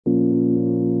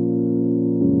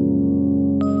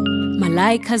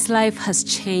Malaika's life has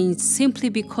changed simply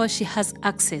because she has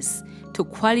access to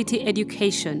quality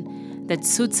education that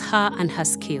suits her and her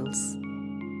skills.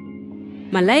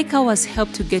 Malaika was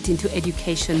helped to get into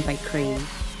education by Crane.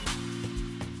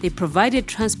 They provided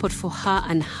transport for her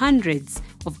and hundreds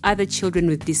of other children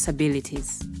with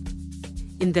disabilities.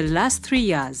 In the last 3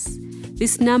 years,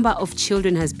 this number of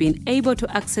children has been able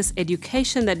to access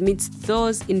education that meets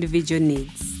those individual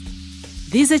needs.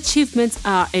 These achievements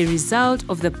are a result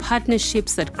of the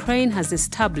partnerships that Crane has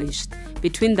established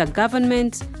between the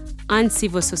government and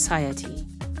civil society.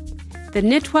 The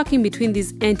networking between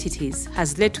these entities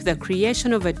has led to the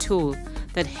creation of a tool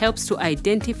that helps to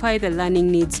identify the learning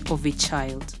needs of each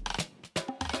child.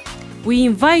 We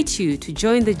invite you to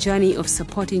join the journey of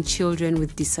supporting children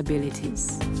with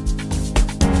disabilities.